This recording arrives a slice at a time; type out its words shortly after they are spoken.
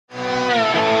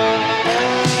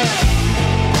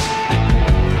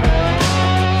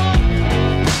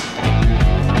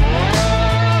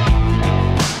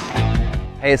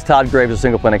it's Todd Graves of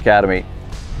Single Point Academy.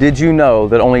 Did you know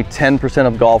that only 10%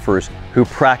 of golfers who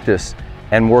practice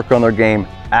and work on their game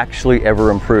actually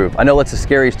ever improve? I know that's a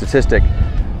scary statistic,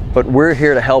 but we're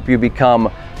here to help you become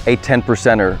a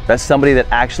 10%er. That's somebody that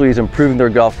actually is improving their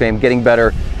golf game, getting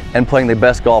better, and playing the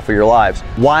best golf of your lives.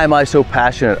 Why am I so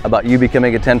passionate about you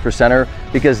becoming a 10%er?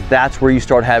 Because that's where you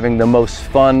start having the most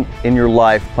fun in your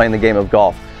life playing the game of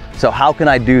golf. So how can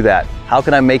I do that? How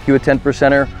can I make you a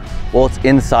 10%er? Well, it's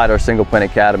inside our Single Point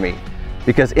Academy.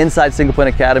 Because inside Single Point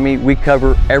Academy, we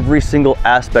cover every single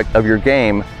aspect of your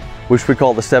game, which we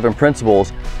call the 7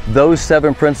 principles. Those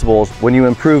 7 principles, when you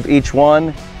improve each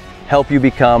one, help you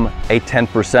become a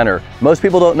 10%er. Most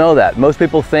people don't know that. Most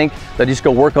people think that you just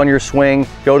go work on your swing,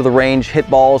 go to the range, hit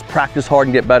balls, practice hard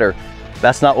and get better.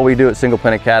 That's not what we do at Single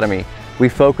Point Academy. We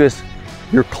focus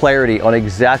your clarity on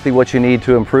exactly what you need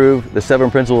to improve, the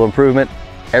 7 principles of improvement,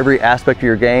 every aspect of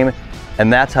your game,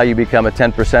 and that's how you become a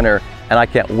 10%er, and I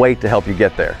can't wait to help you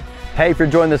get there. Hey, if you're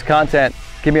enjoying this content,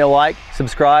 give me a like,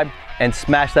 subscribe, and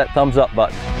smash that thumbs up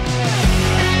button.